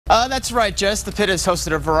That's right, Jess. The Pit has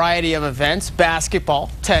hosted a variety of events: basketball,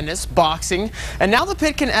 tennis, boxing, and now the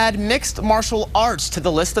Pit can add mixed martial arts to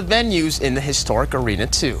the list of venues in the historic arena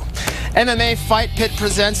too. MMA Fight Pit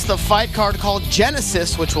presents the fight card called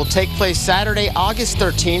Genesis, which will take place Saturday, August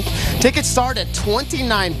 13th. Tickets start at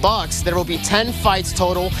 $29. There will be 10 fights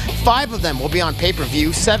total. 5 of them will be on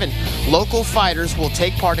pay-per-view. 7 local fighters will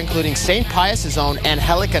take part, including St. Pius's own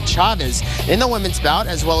Angelica Chavez in the women's bout,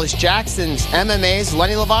 as well as Jackson's MMA's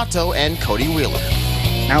Lenny Lovato and Cody Wheeler.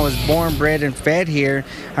 I was born, bred, and fed here.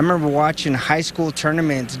 I remember watching high school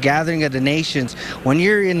tournaments, Gathering of the Nations. When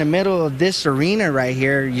you're in the middle of this arena right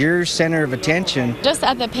here, you're center of attention. Just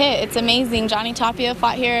at the Pit, it's amazing. Johnny Tapia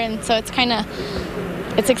fought here, and so it's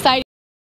exciting.